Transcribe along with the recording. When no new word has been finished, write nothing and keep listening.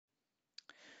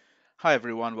Hi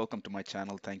everyone, welcome to my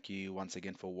channel. Thank you once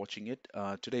again for watching it.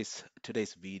 Today's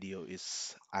video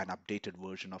is an updated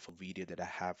version of a video that I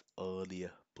have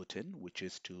earlier put in, which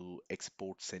is to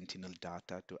export Sentinel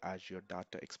data to Azure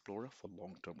Data Explorer for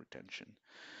long-term retention.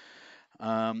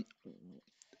 Um,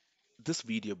 this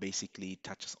video basically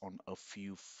touches on a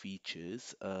few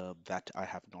features that I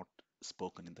have not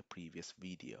spoken in the previous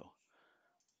video.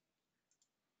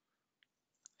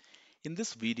 In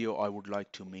this video, I would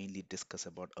like to mainly discuss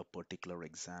about a particular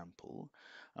example.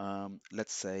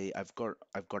 Let's say I've got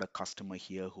a customer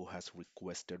here who has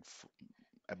requested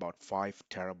about 5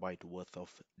 TB worth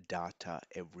of data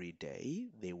every day.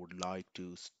 They would like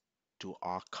to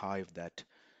archive that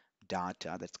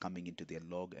data that's coming into their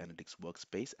Log Analytics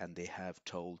Workspace, and they have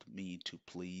told me to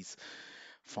please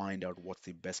find out what's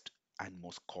the best and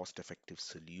most cost-effective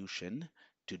solution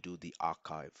to do the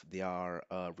archive. Their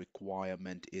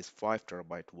requirement is 5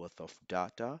 TB worth of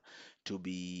data to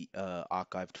be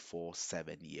archived for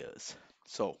 7 years.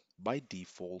 So by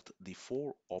default, the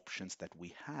four options that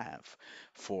we have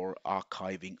for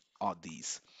archiving are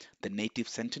these. The native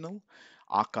Sentinel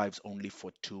archives only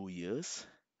for 2 years,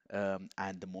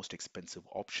 and the most expensive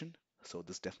option. So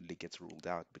this definitely gets ruled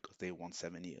out because they want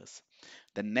 7 years.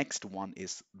 The next one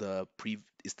is the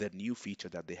new feature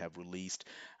that they have released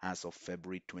as of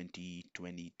February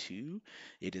 2022.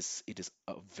 It is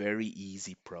a very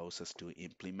easy process to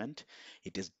implement.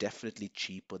 It is definitely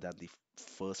cheaper than the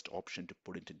first option to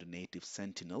put it into native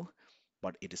Sentinel,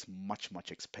 but it is much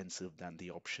expensive than the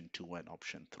option 2 and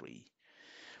option 3.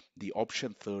 The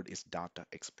option third is Data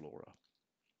Explorer.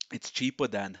 It's cheaper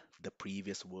than the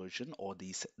previous version or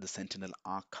the Sentinel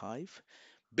archive.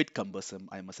 Bit cumbersome,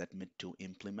 I must admit, to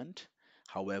implement.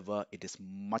 However, it is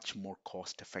much more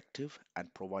cost effective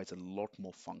and provides a lot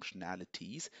more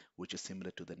functionalities, which is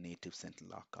similar to the native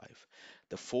Sentinel archive.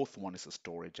 The fourth one is a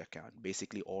storage account.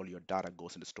 Basically, all your data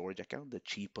goes into storage account, the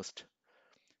cheapest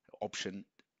option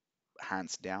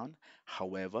hands down.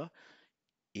 However,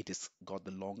 it has got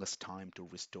the longest time to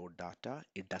restore data.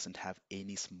 It doesn't have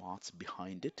any smarts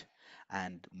behind it,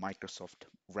 and Microsoft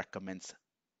recommends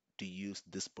to use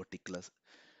this particular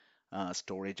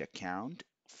storage account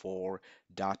for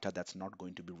data that's not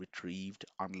going to be retrieved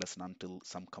unless and until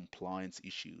some compliance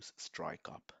issues strike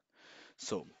up.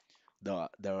 So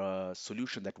the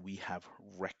solution that we have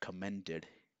recommended,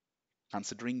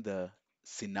 considering the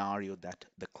scenario that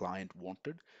the client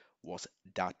wanted, was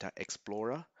Data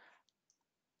Explorer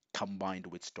combined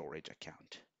with storage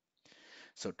account.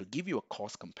 So to give you a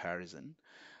cost comparison,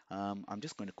 I'm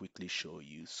just going to quickly show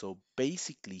you. So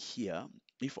basically here,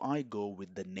 if I go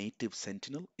with the native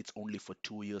Sentinel, it's only for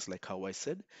 2 years, like how I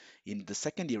said. In the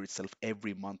second year itself,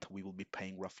 every month we will be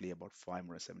paying roughly about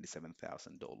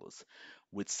 $577,000.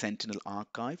 With Sentinel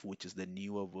Archive, which is the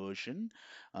newer version,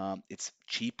 it's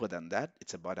cheaper than that.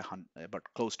 It's about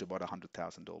close to about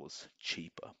 $100,000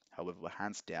 cheaper. However,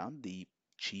 hands down, the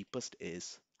cheapest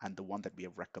is, and the one that we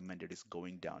have recommended, is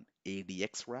going down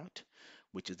ADX route,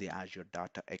 which is the Azure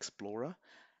Data Explorer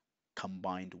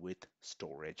combined with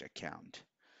storage account.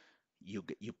 You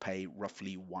pay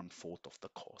roughly 1/4 of the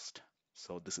cost.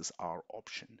 So this is our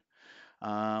option.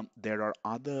 There are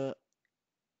other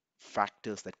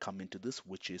factors that come into this,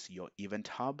 which is your Event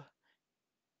Hub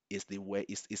is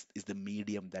the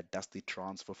medium that does the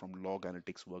transfer from Log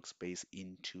Analytics Workspace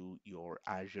into your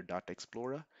Azure Data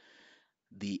Explorer.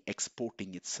 The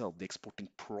exporting itself, the exporting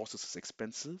process is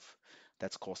expensive.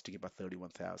 That's costing about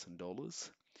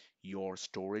 $31,000. Your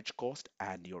storage cost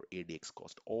and your ADX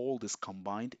cost, all this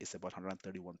combined is about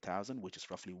 131,000, which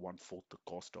is roughly 1/4 the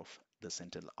cost of the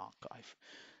Sentinel archive.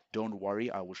 Don't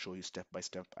worry, I will show you step by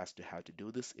step as to how to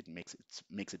do this. It makes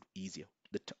it easier.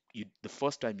 The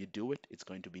first time you do it, it's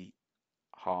going to be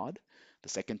hard. The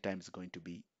second time is going to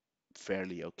be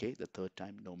fairly okay. The third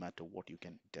time, no matter what, you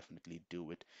can definitely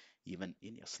do it even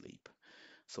in your sleep.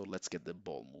 So let's get the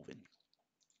ball moving.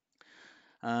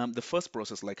 The first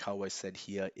process, like how I said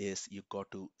here, is you got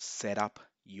to set up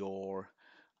your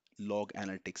Log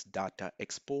Analytics data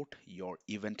export, your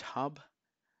Event Hub,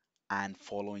 and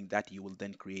following that, you will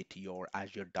then create your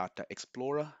Azure Data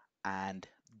Explorer, and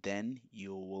then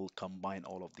you will combine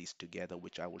all of these together,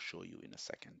 which I will show you in a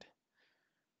second.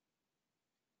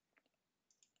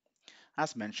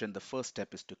 As mentioned, the first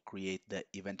step is to create the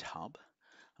Event Hub.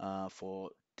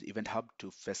 For the Event Hub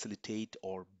to facilitate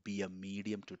or be a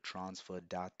medium to transfer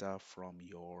data from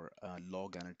your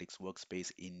Log Analytics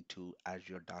Workspace into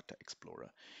Azure Data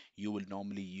Explorer. You will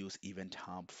normally use Event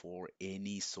Hub for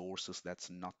any sources that's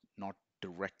not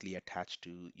directly attached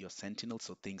to your Sentinel.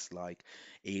 So things like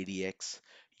ADX,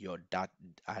 your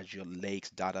Azure Lakes,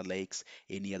 data lakes,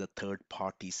 any other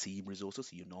third-party SIEM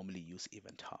resources, you normally use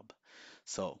Event Hub.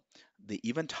 So the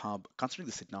Event Hub, considering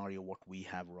the scenario what we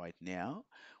have right now,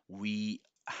 we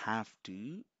have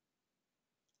to,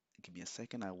 give me a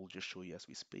second, I will just show you as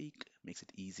we speak, makes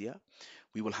it easier.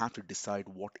 We will have to decide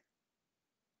what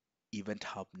Event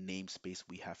Hub namespace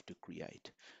we have to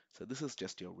create. So this is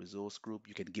just your resource group.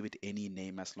 You can give it any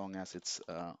name as long as it's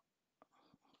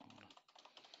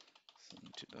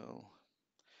Sentinel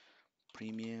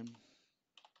Premium,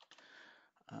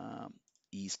 um,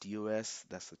 East US.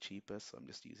 That's the cheapest. So I'm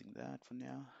just using that for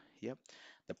now. Yep.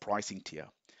 The pricing tier.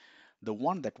 The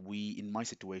one that we, in my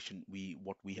situation,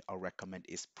 what we recommend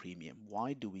is premium.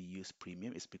 Why do we use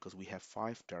premium? It's because we have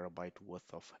 5 TB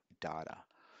worth of data.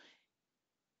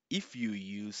 If you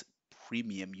use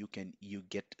premium, you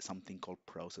get something called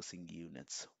processing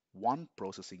units. One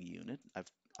processing unit,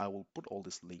 I will put all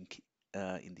this link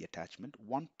in the attachment.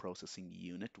 One processing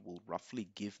unit will roughly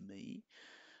give me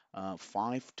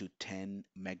 5 to 10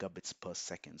 megabits per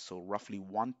second. So roughly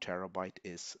 1 TB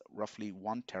is roughly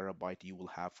 1 TB you will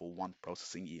have for one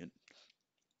processing unit.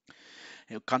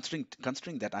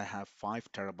 Considering that I have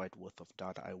 5 TB worth of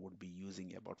data, I would be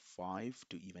using about 5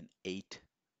 to even 8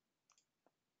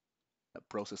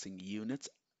 processing units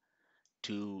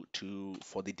to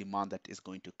for the demand that is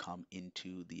going to come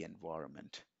into the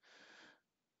environment.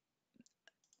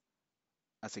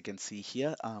 As you can see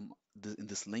here, in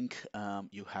this link,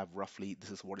 you have roughly,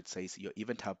 this is what it says, your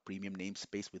Event Hub premium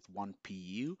namespace with 1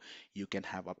 PU, you can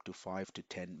have up to 5 to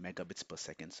 10 megabits per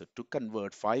second. So to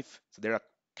convert 5, so there are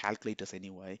calculators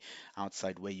anyway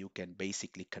outside where you can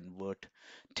basically convert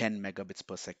 10 megabits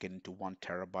per second to 1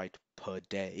 TB per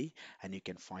day, and you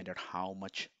can find out how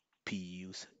much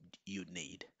PUs you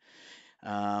need.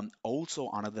 Also,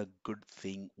 another good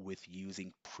thing with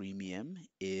using premium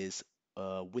is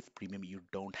with premium, you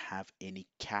don't have any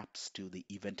caps to the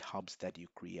event hubs that you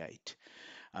create.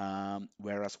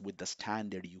 Whereas with the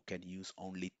standard, you can use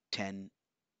only 10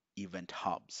 event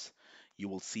hubs. You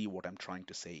will see what I'm trying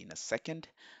to say in a second.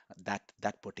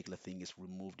 That particular thing is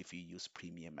removed if you use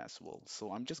premium as well.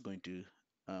 So I'm just going to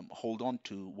hold on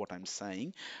to what I'm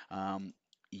saying. Um,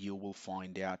 you will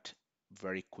find out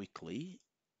very quickly.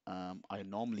 I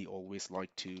normally always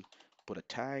like to put a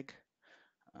tag,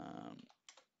 um,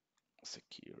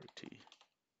 security,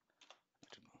 I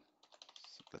don't know,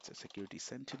 let's say security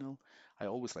Sentinel. I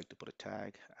always like to put a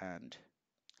tag, and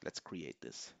let's create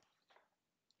this.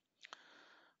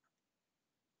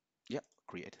 Yeah,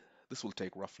 create. This will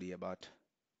take roughly about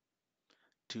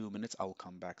 2 minutes. I'll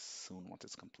come back soon once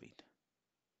it's complete.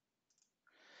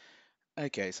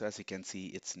 Okay, so as you can see,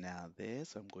 it's now there.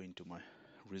 So I'm going to my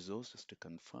resources to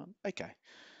confirm. Okay,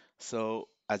 so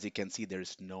as you can see, there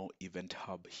is no event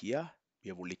hub here. We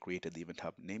have only created the event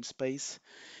hub namespace.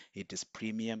 It is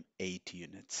premium 8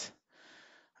 units.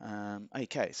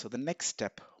 Okay, so the next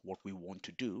step, what we want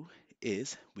to do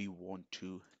is we want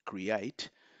to create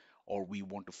or we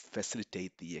want to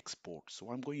facilitate the export.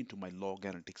 So I'm going into my Log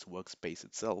Analytics Workspace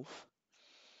itself.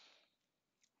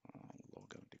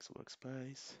 Log Analytics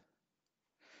Workspace.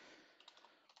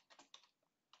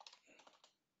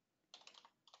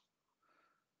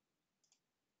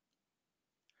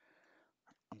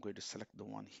 I'm going to select the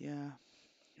one here,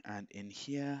 and in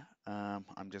here,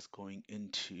 I'm just going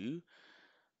into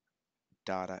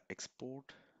data export.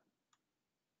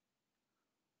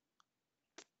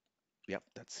 Yep,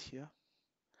 that's here.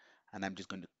 And I'm just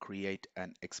going to create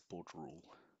an export rule.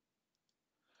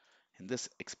 In this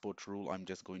export rule, I'm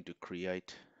just going to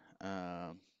create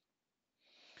uh,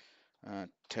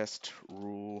 test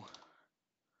rule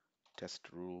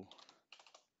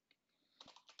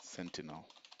Sentinel.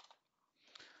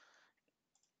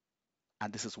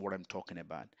 And this is what I'm talking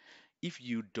about. If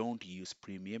you don't use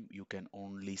premium, you can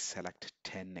only select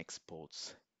 10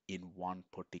 exports in one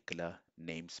particular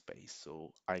namespace.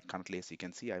 So I currently, as you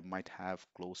can see, I might have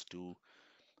close to,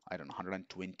 I don't know,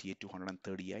 128 to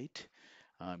 138.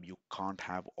 You can't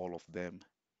have all of them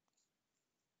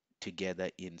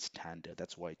together in standard.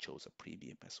 That's why I chose a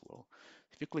premium as well.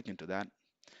 If you click into that,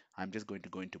 I'm just going to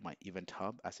go into my event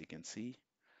hub, as you can see,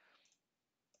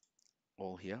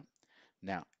 all here.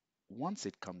 Now, once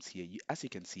it comes here, as you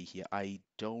can see here, I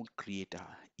don't create a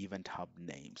event hub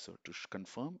name. So to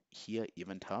confirm here,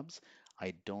 event hubs,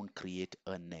 I don't create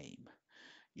a name.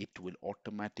 It will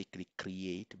automatically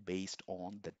create based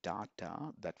on the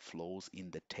data that flows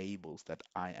in the tables that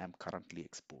I am currently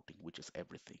exporting, which is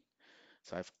everything.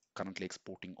 So I'm currently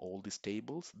exporting all these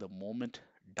tables. The moment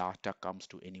data comes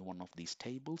to any one of these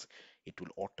tables, it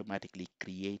will automatically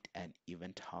create an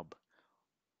event hub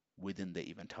within the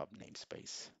Event Hub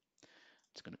namespace.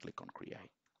 Just going to click on create.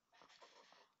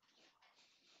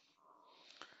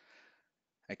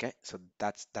 Okay, so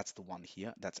that's the one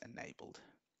here that's enabled.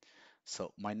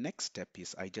 So my next step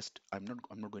is I'm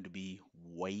not going to be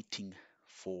waiting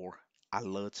for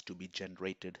alerts to be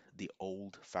generated the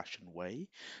old-fashioned way.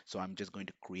 So I'm just going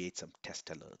to create some test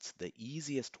alerts. The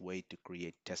easiest way to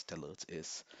create test alerts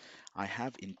is I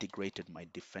have integrated my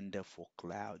Defender for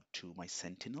Cloud to my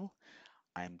Sentinel.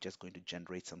 I'm just going to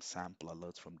generate some sample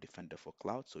alerts from Defender for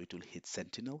Cloud. So it will hit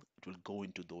Sentinel. It will go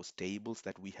into those tables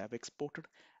that we have exported,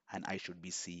 and I should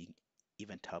be seeing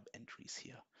Event Hub entries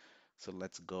here. So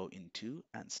let's go into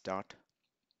and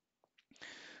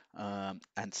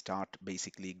start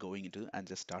basically going into and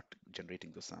just start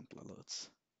generating those sample alerts.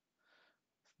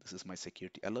 This is my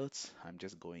security alerts. I'm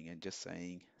just going and just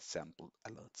saying sample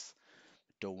alerts.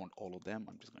 Don't want all of them.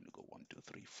 I'm just going to go 1, 2,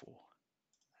 3, 4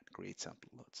 and create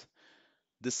sample alerts.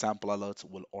 This sample alerts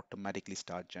will automatically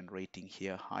start generating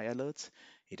here high alerts.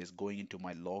 It is going into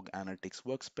my Log Analytics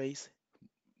Workspace.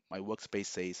 My workspace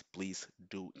says please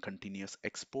do continuous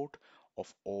export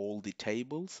of all the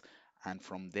tables, and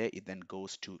from there it then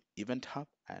goes to Event Hub,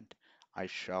 and I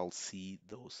shall see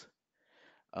those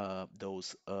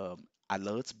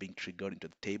alerts being triggered into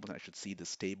the table. And I should see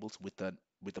these tables with a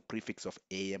prefix of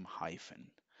am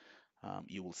hyphen.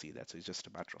 You will see that. So it's just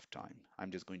a matter of time.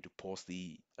 I'm just going to pause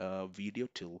the video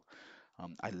till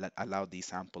allow the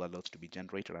sample alerts to be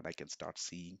generated, and I can start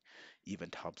seeing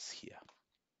event hubs here.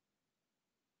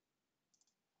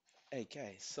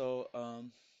 Okay, so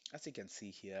as you can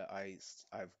see here,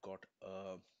 I've got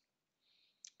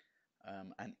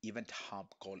an event hub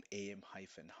called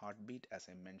am-heartbeat. As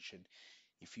I mentioned,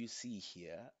 if you see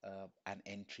here, an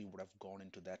entry would have gone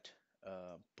into that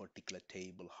particular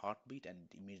table heartbeat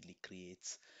and immediately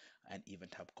creates an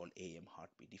event hub called am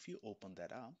heartbeat. If you open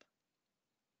that up,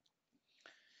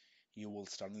 you will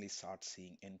suddenly start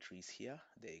seeing entries here.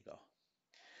 There you go.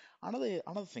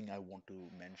 Another thing I want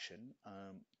to mention,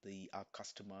 the our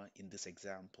customer in this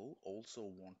example also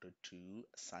wanted to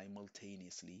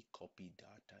simultaneously copy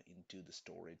data into the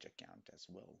storage account as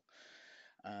well.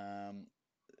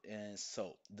 And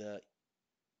so the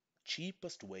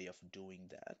cheapest way of doing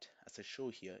that, as I show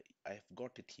here, I've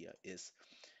got it here, is,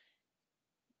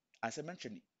 as I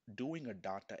mentioned, doing a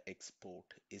data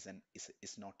export is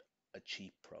not a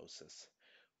cheap process.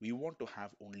 We want to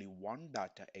have only one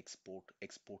data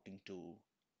exporting to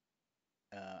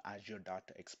Azure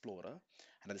Data Explorer,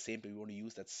 and at the same time, we want to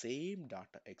use that same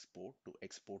data export to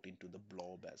export into the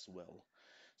blob as well.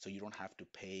 So you don't have to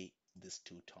pay this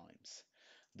 2 times.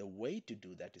 The way to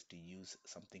do that is to use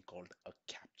something called a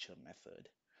capture method.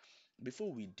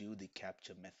 Before we do the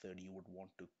capture method, you would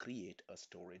want to create a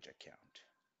storage account.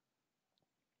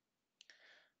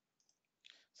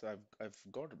 So I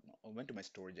went to my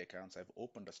storage accounts. I've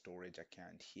opened a storage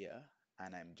account here,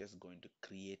 and I'm just going to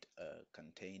create a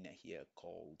container here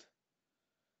called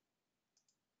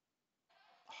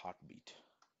heartbeat.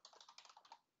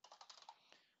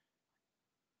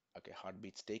 Okay,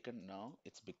 heartbeat's taken now.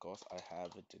 It's because I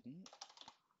have it in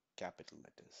capital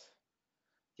letters.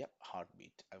 Yep,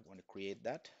 heartbeat. I want to create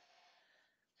that.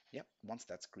 Yep, once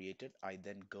that's created, I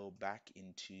then go back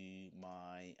into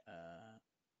my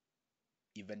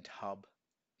event hub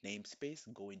namespace,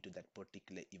 go into that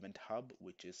particular event hub,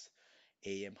 which is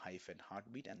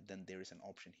am-heartbeat, and then there is an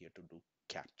option here to do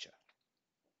capture.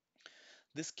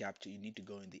 This capture, you need to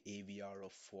go in the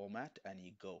AVRO format and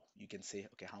you can say,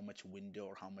 okay, how much window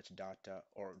or how much data,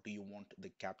 or do you want the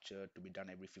capture to be done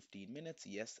every 15 minutes?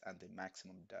 Yes, and the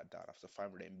maximum data. So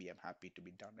 500 MB, I'm happy to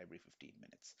be done every 15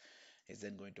 minutes. It's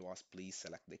then going to ask, please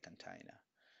select the container.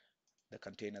 The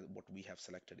container, what we have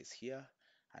selected is here,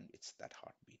 and it's that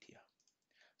heartbeat here.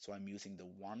 So I'm using the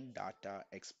one data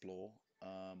export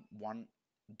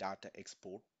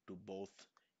to both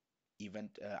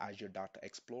Azure Data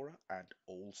Explorer and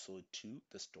also to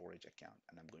the storage account,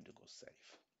 and I'm going to go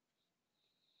save.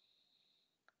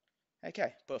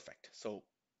 Okay, perfect. So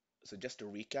just to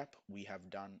recap, we have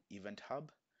done Event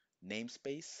Hub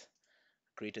namespace,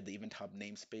 created the Event Hub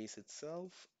namespace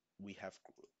itself. We have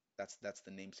that's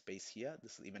the namespace here.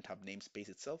 This is Event Hub namespace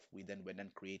itself. We then went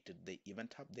and created the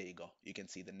Event Hub. There you go. You can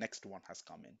see the next one has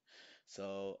come in.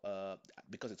 So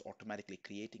because it's automatically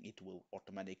creating, it will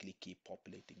automatically keep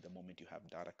populating the moment you have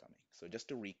data coming. So just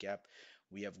to recap,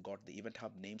 we have got the Event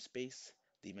Hub namespace.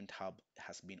 The Event Hub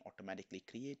has been automatically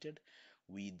created.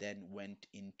 We then went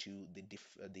into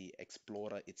the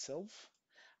Explorer itself,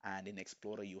 and in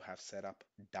Explorer you have set up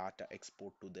data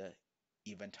export to the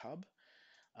Event Hub.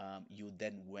 You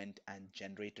then went and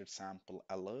generated sample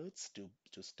alerts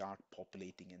to start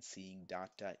populating and seeing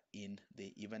data in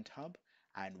the Event Hub.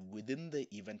 And within the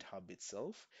Event Hub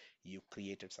itself, you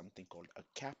created something called a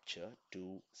capture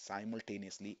to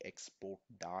simultaneously export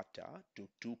data to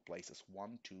two places,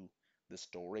 one to the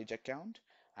storage account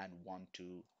and one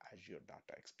to Azure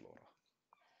Data Explorer.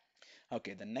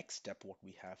 Okay, the next step, what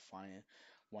we have,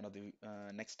 one of the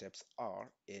next steps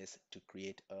is to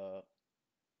create a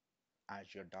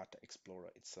Azure Data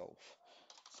Explorer itself.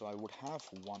 So I would have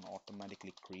one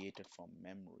automatically created from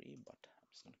memory, but I'm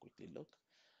just going to quickly look.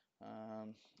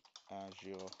 Um,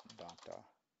 Azure Data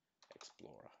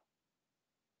Explorer.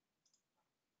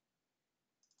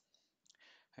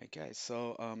 Okay,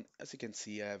 so as you can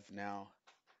see, I've now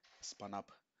spun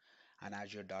up an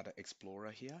Azure Data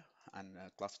Explorer here and a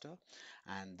cluster,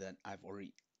 and then I've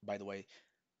already, by the way,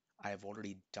 I've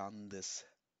already done this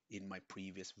in my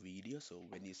previous video. So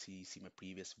when you see my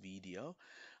previous video,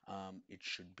 it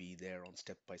should be there on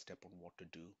step by step on what to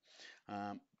do.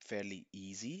 Fairly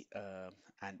easy,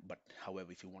 and but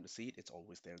however, if you want to see it, it's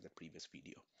always there in the previous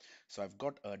video. So I've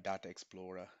got a Data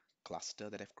Explorer cluster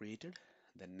that I've created.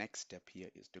 The next step here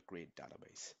is to create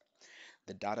database.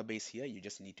 The database here, you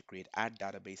just need to create add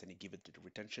database and you give it the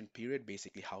retention period,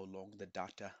 basically how long the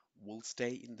data will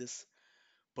stay in this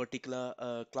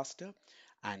particular cluster,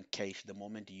 and cache. The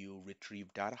moment you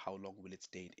retrieve data, how long will it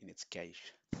stay in its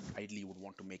cache? Ideally, you would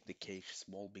want to make the cache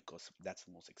small because that's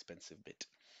the most expensive bit.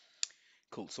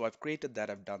 Cool, so I've created that,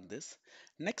 I've done this.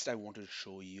 Next I want to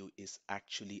show you is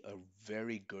actually a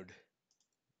very good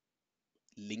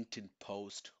LinkedIn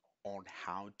post on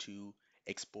how to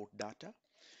export data.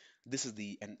 This is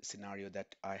the scenario that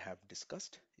I have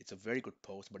discussed. It's a very good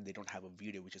post, but they don't have a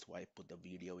video, which is why I put the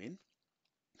video in.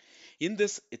 In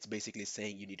this, it's basically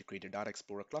saying you need to create a Data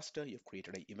Explorer cluster. You've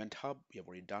created an event hub. We have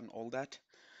already done all that.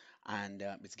 And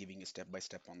it's giving you step by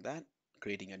step on that.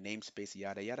 Creating a namespace,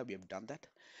 yada, yada. We have done that.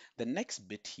 The next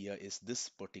bit here is this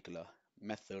particular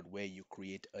method where you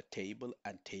create a table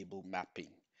and table mapping.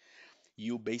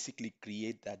 You basically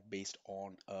create that based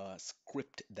on a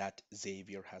script that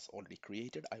Xavier has already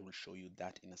created. I will show you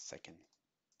that in a second.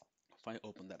 If I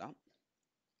open that up.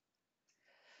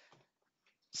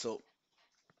 So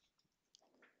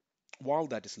while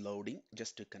that is loading,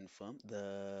 just to confirm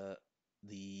the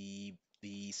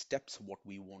the steps what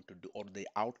we want to do, or the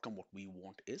outcome what we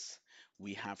want is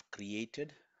we have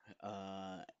created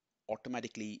uh,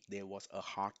 automatically there was a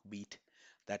heartbeat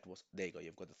that was there. You go,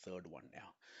 you've got the third one now.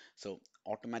 So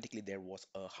automatically there was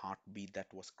a heartbeat that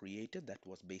was created, that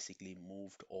was basically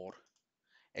moved or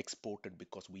exported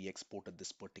because we exported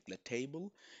this particular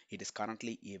table. It is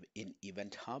currently in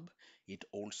Event Hub. It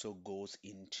also goes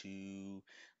into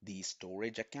the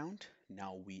storage account.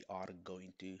 Now we are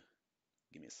going to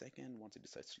give me a second once it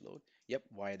decides to load. Yep,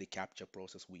 via the capture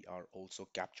process, we are also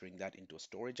capturing that into a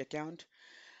storage account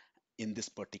in this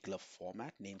particular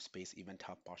format, namespace event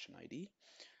hub partition ID.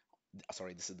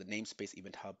 Sorry, this is the namespace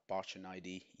event hub partition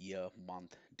ID year,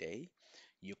 month, day.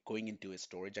 You're going into a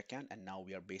storage account, and now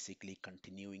we are basically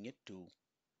continuing it to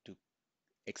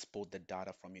export the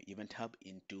data from your event hub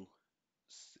into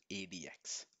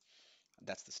ADX.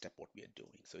 That's the step what we are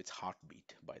doing. So it's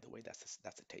heartbeat, by the way, that's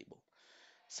a table.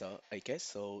 So okay,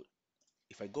 so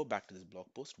if I go back to this blog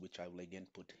post, which I will again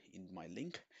put in my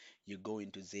link, you go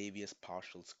into Xavier's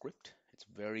partial script. It's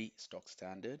very stock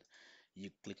standard. You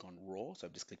click on raw. So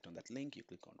I've just clicked on that link. You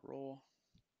click on raw,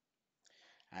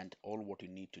 and all what you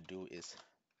need to do is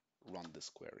run this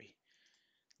query.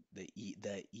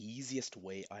 The easiest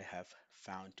way I have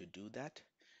found to do that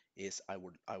is I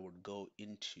would go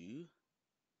into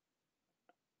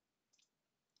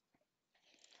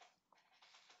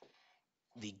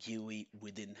the GUI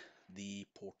within the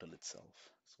portal itself.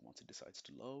 So once it decides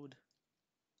to load,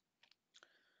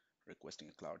 requesting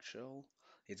a Cloud Shell,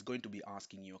 it's going to be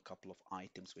asking you a couple of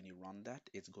items when you run that.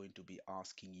 It's going to be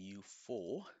asking you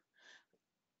for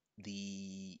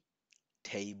the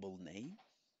table name,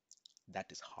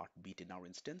 that is heartbeat in our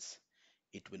instance.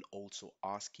 It will also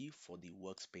ask you for the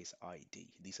workspace ID.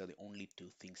 These are the only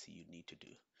two things you need to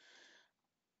do.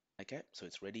 Okay, so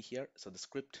it's ready here. So the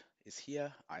script is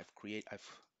here.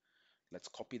 Let's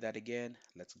copy that again.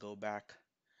 Let's go back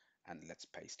and let's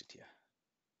paste it here.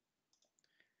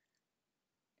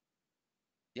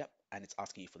 Yep, and it's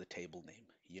asking you for the table name.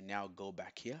 You now go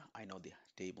back here. I know the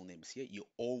table name is here. You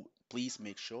all please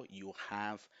make sure you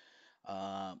have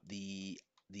the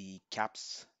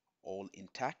caps all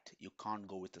intact. You can't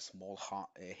go with a small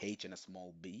h and a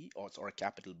small b, or a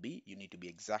capital B. You need to be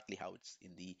exactly how it's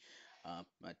in the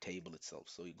table itself.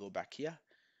 So you go back here.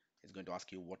 It's going to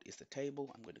ask you what is the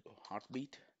table. I'm going to go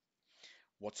heartbeat.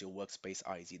 What's your workspace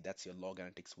ID? That's your Log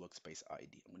Analytics Workspace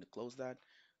ID. I'm going to close that,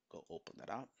 go open that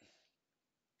up,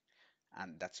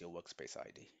 and that's your workspace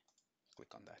ID. Click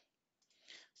on that.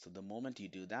 So the moment you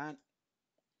do that,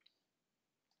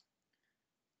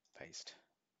 paste,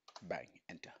 bang,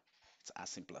 enter. It's as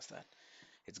simple as that.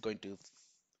 It's going to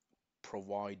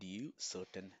provide you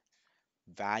certain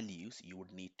values you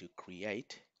would need to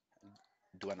create.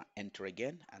 Do an enter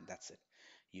again, and that's it.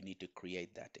 You need to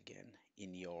create that again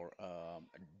in your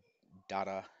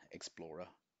Data Explorer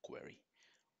query.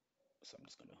 So I'm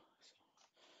just going to,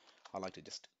 I like to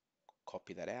just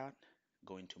copy that out,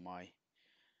 go into my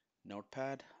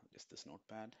notepad, just this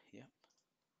notepad here,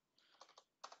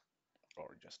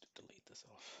 or just delete this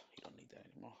off. You don't need that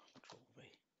anymore. Control V.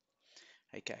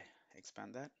 Okay,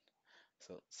 expand that.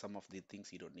 So some of the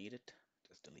things you don't need it,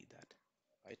 just delete that.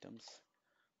 Items,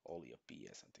 all your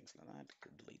PS and things like that,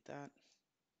 delete that,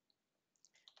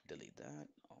 delete that,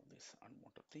 all these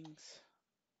unwanted things.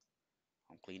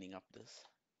 I'm cleaning up this.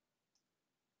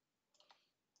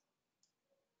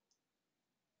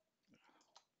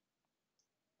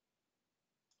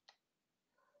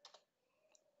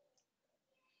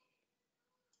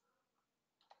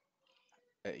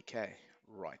 Okay,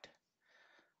 right.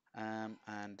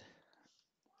 And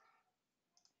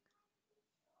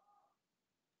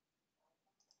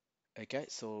okay,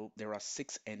 so there are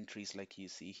 6 entries like you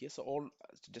see here. So all,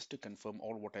 just to confirm,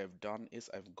 all what I've done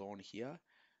is I've gone here,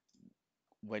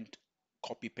 went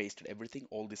copy pasted everything,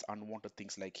 all these unwanted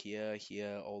things like here,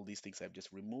 all these things I've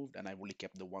just removed, and I've only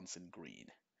kept the ones in green.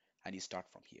 And you start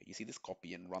from here. You see this,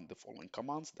 copy and run the following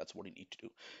commands. That's what you need to do.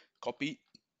 Copy.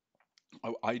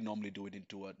 I normally do it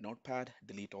into a notepad,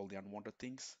 delete all the unwanted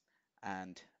things,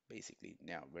 and basically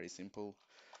now very simple,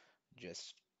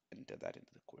 just enter that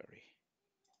into the query.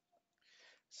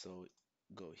 So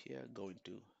go here, go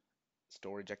into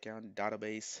storage account,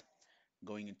 database,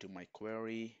 going into my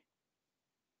query.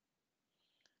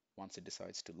 Once it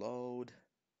decides to load,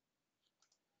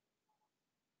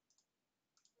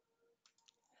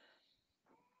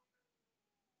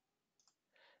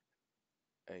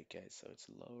 okay, so it's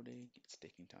loading, it's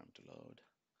taking time to load.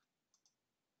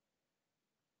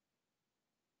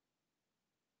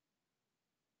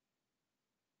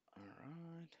 All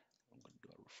right, I'm going to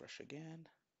do a refresh again.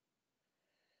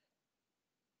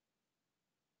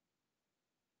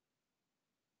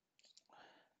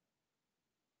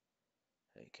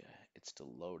 Okay, it's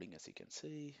still loading as you can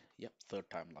see. Yep, third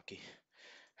time lucky.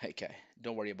 Okay,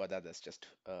 don't worry about that. That's just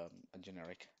a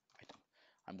generic item.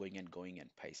 I'm going and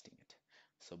pasting it.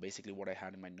 So basically what I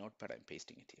had in my notepad, I'm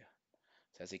pasting it here.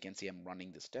 So as you can see, I'm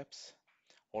running the steps.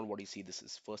 All what you see, this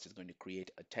is first it's going to create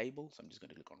a table. So I'm just going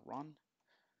to click on run.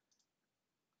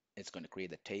 It's going to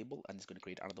create a table, and it's going to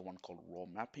create another one called raw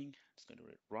mapping. It's going to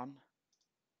run.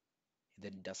 It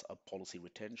then does a policy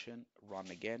retention, run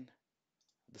again.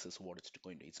 This is what it's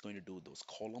going to do those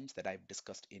columns that I've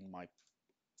discussed in my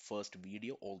first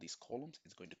video, all these columns.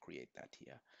 It's going to create that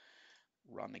here.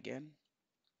 Run again.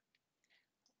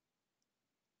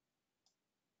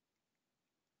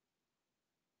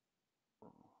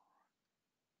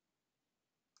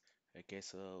 Okay,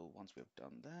 so once we've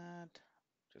done that,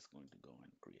 just going to go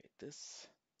and create this,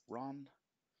 run,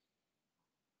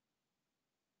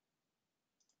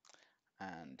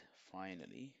 and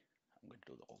finally, I'm going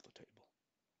to do the alter table.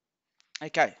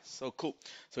 Okay, so cool.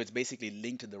 So it's basically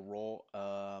linked to the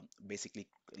raw, basically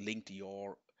linked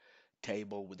your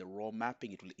table with the raw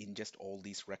mapping. It will ingest all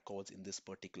these records in this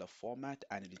particular format,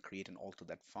 and it will create and alter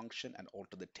that function and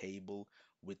alter the table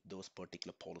with those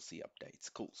particular policy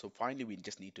updates. Cool. So finally, we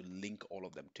just need to link all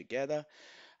of them together.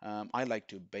 I like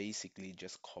to basically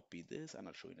just copy this, and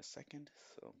I'll show you in a second.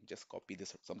 So just copy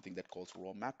this, something that calls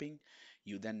raw mapping.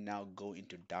 You then now go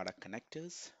into data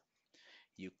connectors.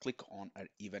 You click on an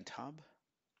event hub,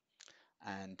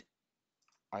 and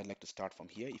I like to start from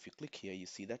here. If you click here, you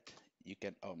see that you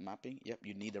can mapping. Yep,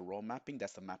 you need a raw mapping.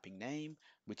 That's the mapping name,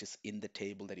 which is in the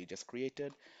table that you just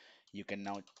created. You can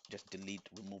now just delete,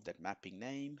 remove that mapping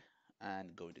name,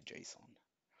 and go into JSON.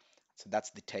 So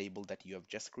that's the table that you have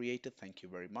just created. Thank you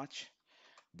very much.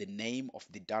 The name of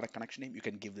the data connection name, you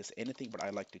can give this anything, but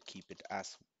I like to keep it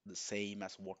as the same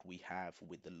as what we have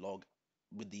with the log,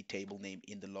 with the table name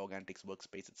in the Log Analytics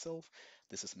workspace itself.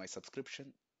 This is my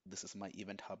subscription. This is my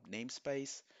event hub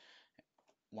namespace.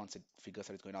 Once it figures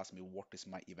out, it's going to ask me what is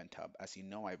my event hub. As you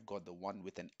know, I've got the one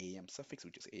with an AM suffix,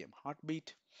 which is AM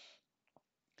heartbeat,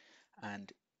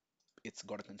 and it's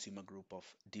got a consumer group of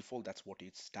default. That's what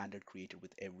it's standard created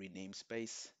with every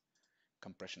namespace.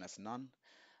 Compression as none.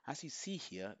 As you see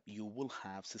here, you will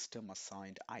have system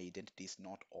assigned identities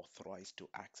not authorized to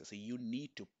access. So you need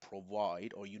to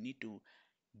provide, or you need to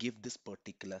give this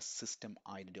particular system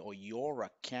identity, or your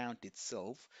account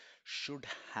itself should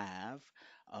have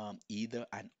either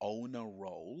an owner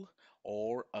role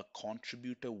or a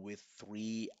contributor with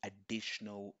three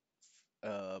additional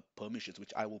permissions,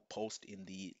 which I will post in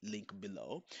the link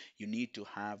below. You need to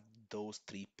have those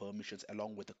three permissions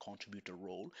along with a contributor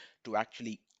role to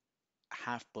actually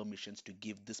have permissions to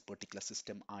give this particular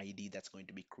system ID that's going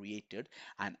to be created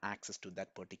and access to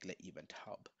that particular event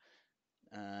hub.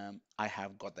 I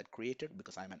have got that created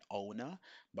because I'm an owner,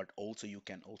 but also you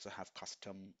can also have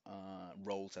custom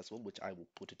roles as well, which I will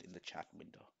put it in the chat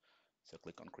window. So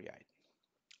click on create.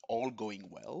 All going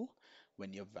well.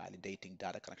 When you're validating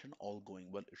data connection, all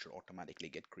going well, it should automatically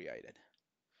get created.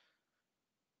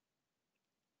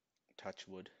 Touch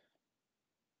wood.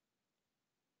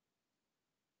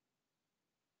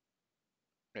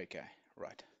 Okay,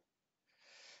 right.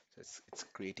 So it's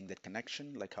creating that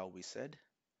connection like how we said.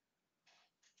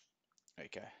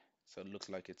 Okay, so it looks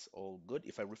like it's all good.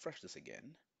 If I refresh this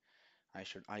again, I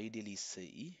should ideally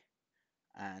see,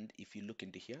 and if you look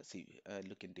into here, see,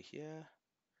 look into here,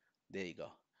 there you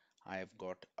go. I've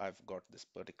got this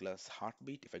particular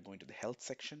heartbeat. If I go into the health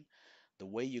section, the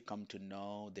way you come to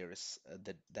know there is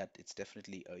that it's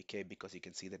definitely okay because you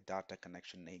can see the data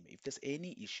connection name. If there's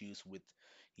any issues with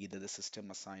either the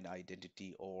system assigned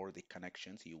identity or the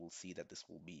connections, you will see that this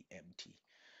will be empty.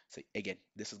 So again,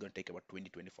 this is going to take about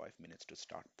 20-25 minutes to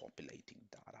start populating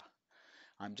data.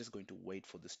 I'm just going to wait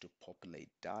for this to populate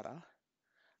data,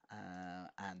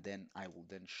 and then I will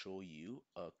then show you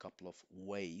a couple of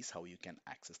ways how you can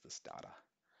access this data.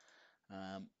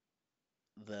 Um,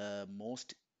 the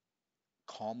most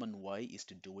common way is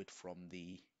to do it from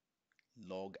the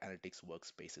Log Analytics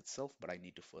Workspace itself, but I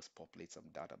need to first populate some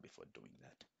data before doing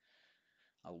that.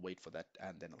 I'll wait for that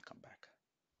and then I'll come back.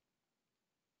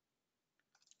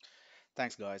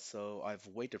 Thanks, guys. So I've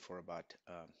waited for about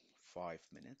 5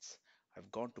 minutes. I've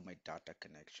gone to my data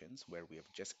connections where we have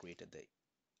just created the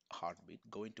heartbeat,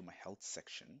 go into my health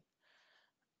section,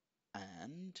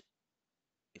 and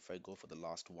if I go for the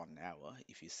last 1 hour,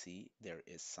 if you see there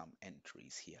is some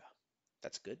entries here.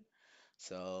 That's good.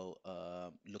 So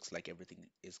looks like everything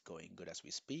is going good as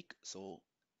we speak. So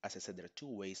as I said, there are two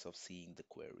ways of seeing the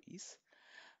queries.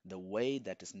 The way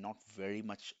that is not very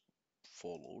much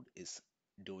followed is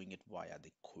doing it via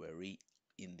the query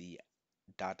in the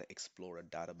Data Explorer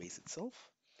database itself.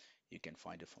 You can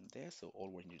find it from there. So all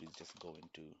we need is just go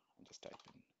into, just type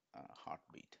in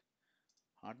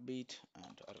heartbeat,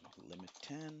 and I don't know, limit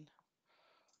 10,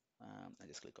 and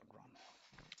just click on run.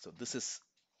 So this is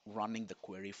running the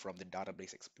query from the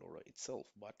database explorer itself,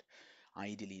 but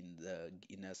ideally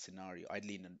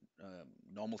ideally in a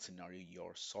normal scenario,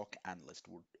 your SOC analyst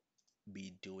would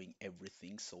be doing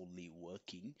everything solely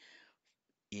working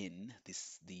in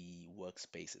the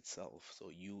workspace itself. So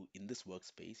you in this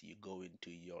workspace, you go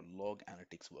into your log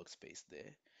analytics workspace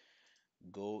there,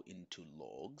 go into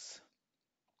logs.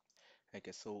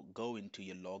 Okay, so go into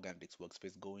your log analytics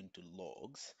workspace, go into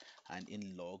logs, and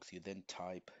in logs you then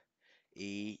type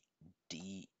ADX,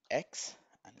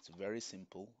 and it's very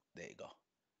simple. There you go.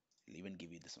 It'll even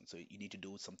give you this one. So you need to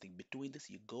do something between this.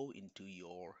 You go into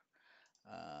your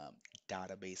um,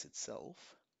 database itself.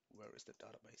 Where is the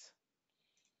database?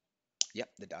 Yep,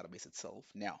 the database itself.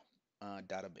 Now,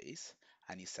 database,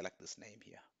 and you select this name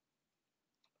here.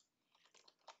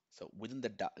 So within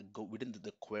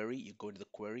the query, you go into the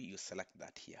query, you select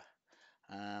that here.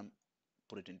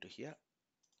 Put it into here.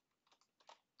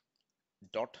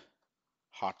 Dot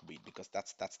heartbeat, because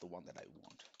that's the one that I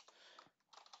want.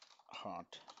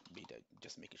 Heartbeat.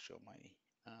 Just making sure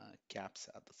my caps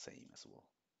are the same as well.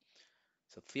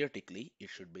 So theoretically, it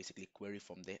should basically query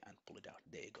from there and pull it out.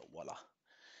 There you go, voila.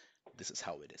 This is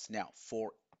how it is. Now,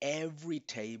 for every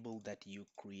table that you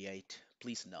create,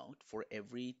 please note, for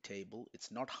every table,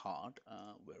 it's not hard.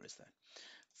 Where is that?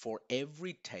 For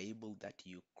every table that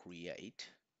you create,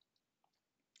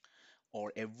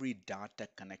 or every data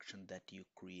connection that you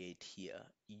create here,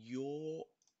 your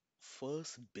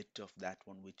first bit of that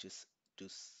one, which is to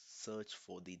search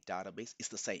for the database, is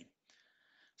the same.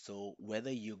 So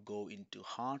whether you go into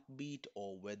heartbeat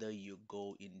or whether you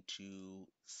go into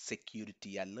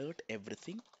security alert,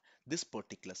 everything, this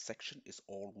particular section is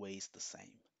always the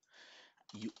same.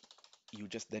 You you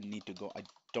just then need to go. I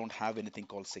don't have anything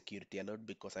called security alert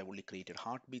because I've only created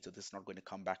heartbeat, so this is not going to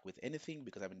come back with anything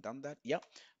because I haven't done that. Yeah,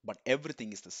 but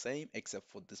everything is the same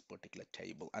except for this particular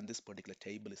table, and this particular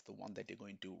table is the one that you're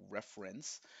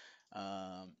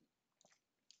um,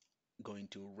 going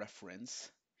to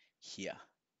reference here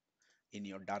in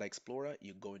your data explorer.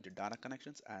 You go into data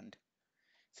connections, and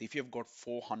So if you've got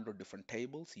 400 different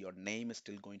tables, your name is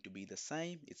still going to be the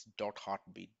same. It's dot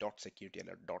heartbeat, dot security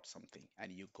alert, dot something,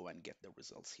 and you go and get the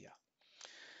results here.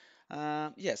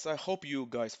 Yes, I hope you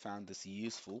guys found this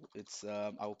useful.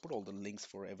 I will put all the links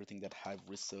for everything that I've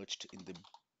researched in the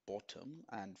bottom,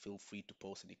 and feel free to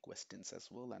post any questions as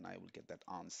well, and I will get that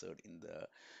answered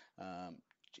um,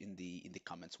 in the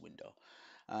comments window.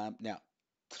 Now,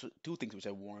 two things which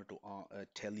I wanted to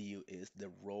tell you is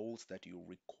the roles that you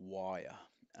require.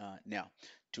 Now,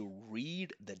 to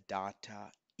read the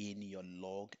data in your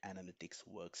Log Analytics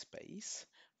workspace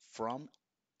from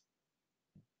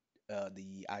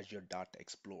the Azure Data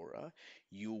Explorer,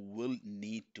 you will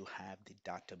need to have the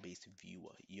database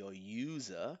viewer. Your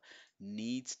user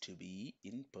needs to be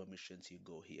in permissions. You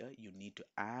go here, you need to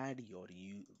add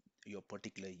your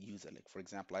particular user. Like for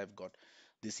example, I've got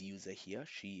this user here.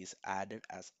 She is added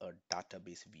as a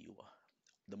database viewer.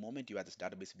 The moment you add this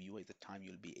database viewer is the time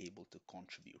you'll be able to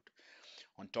contribute.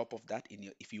 On top of that,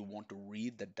 if you want to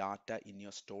read the data in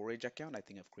your storage account, I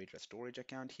think I've created a storage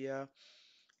account here.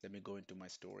 Let me go into my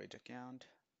storage account.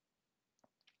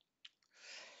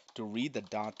 To read the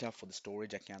data for the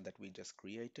storage account that we just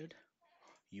created,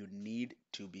 you need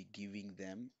to be giving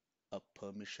them a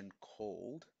permission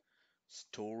called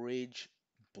storage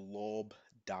blob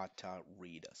data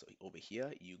reader. So over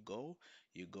here, you go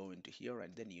into here,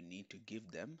 and then you need to give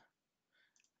them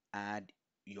add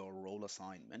your role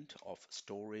assignment of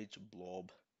storage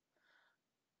blob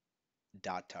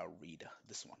data reader,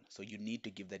 this one. So you need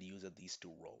to give that user these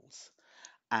two roles.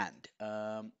 And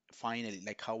finally,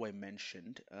 like how I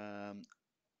mentioned,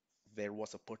 there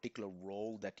was a particular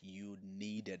role that you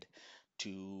needed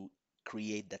to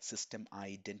create that system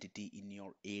identity in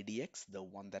your ADX, the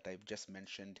one that I've just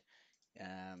mentioned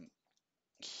um,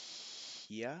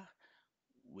 here,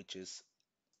 which is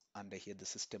under here, the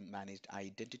system managed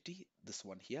identity, this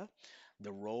one here.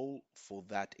 The role for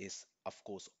that is, of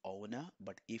course, owner.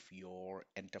 But if your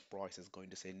enterprise is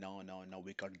going to say, no, no, no,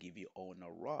 we can't give you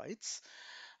owner rights,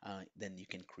 then you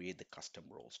can create the custom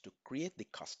roles. To create the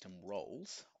custom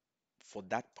roles for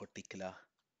that particular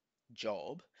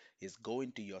job is go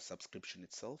into your subscription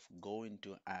itself, go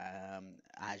into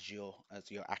Azure as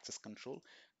your access control,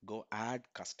 go add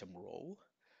custom role,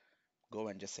 go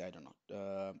and just say, I don't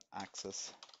know,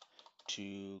 access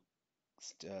to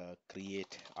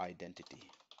create identity.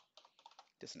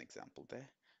 Just an example there.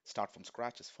 Start from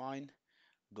scratch is fine.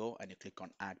 Go and you click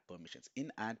on add permissions.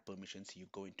 In add permissions, you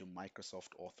go into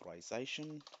Microsoft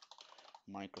authorization,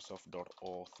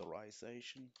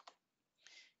 Microsoft.authorization.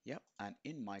 Yep, and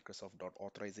in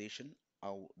Microsoft.authorization,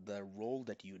 the role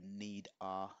that you need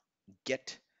are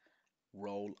get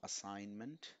role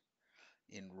assignment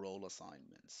in role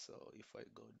assignments. So if I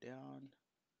go down,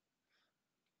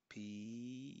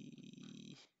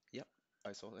 P, yep,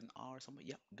 I saw an R somewhere.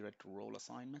 Yep, get role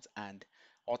assignments and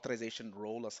authorization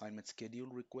role assignment schedule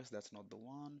request. That's not the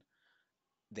one.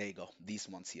 There you go, these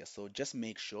ones here. So just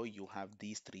make sure you have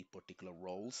these three particular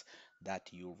roles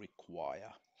that you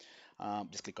require.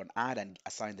 Just click on add and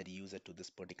assign that user to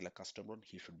this particular customer.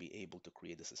 He should be able to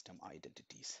create the system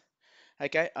identities.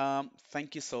 Okay,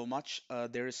 thank you so much.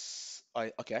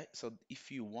 Okay, so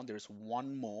if you want, there's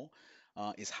one more,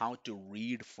 is how to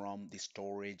read from the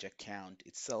storage account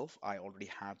itself. I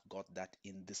already have got that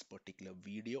in this particular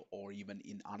video, or even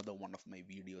in another one of my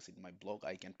videos in my blog.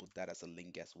 I can put that as a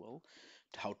link as well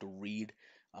to how to read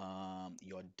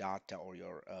your data or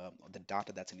the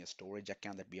data that's in your storage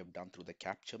account that we have done through the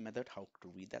capture method. How to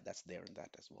read that? That's there in that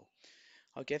as well.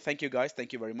 Okay, thank you guys.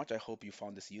 Thank you very much. I hope you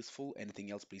found this useful.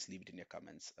 Anything else, please leave it in your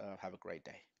comments. Have a great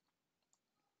day.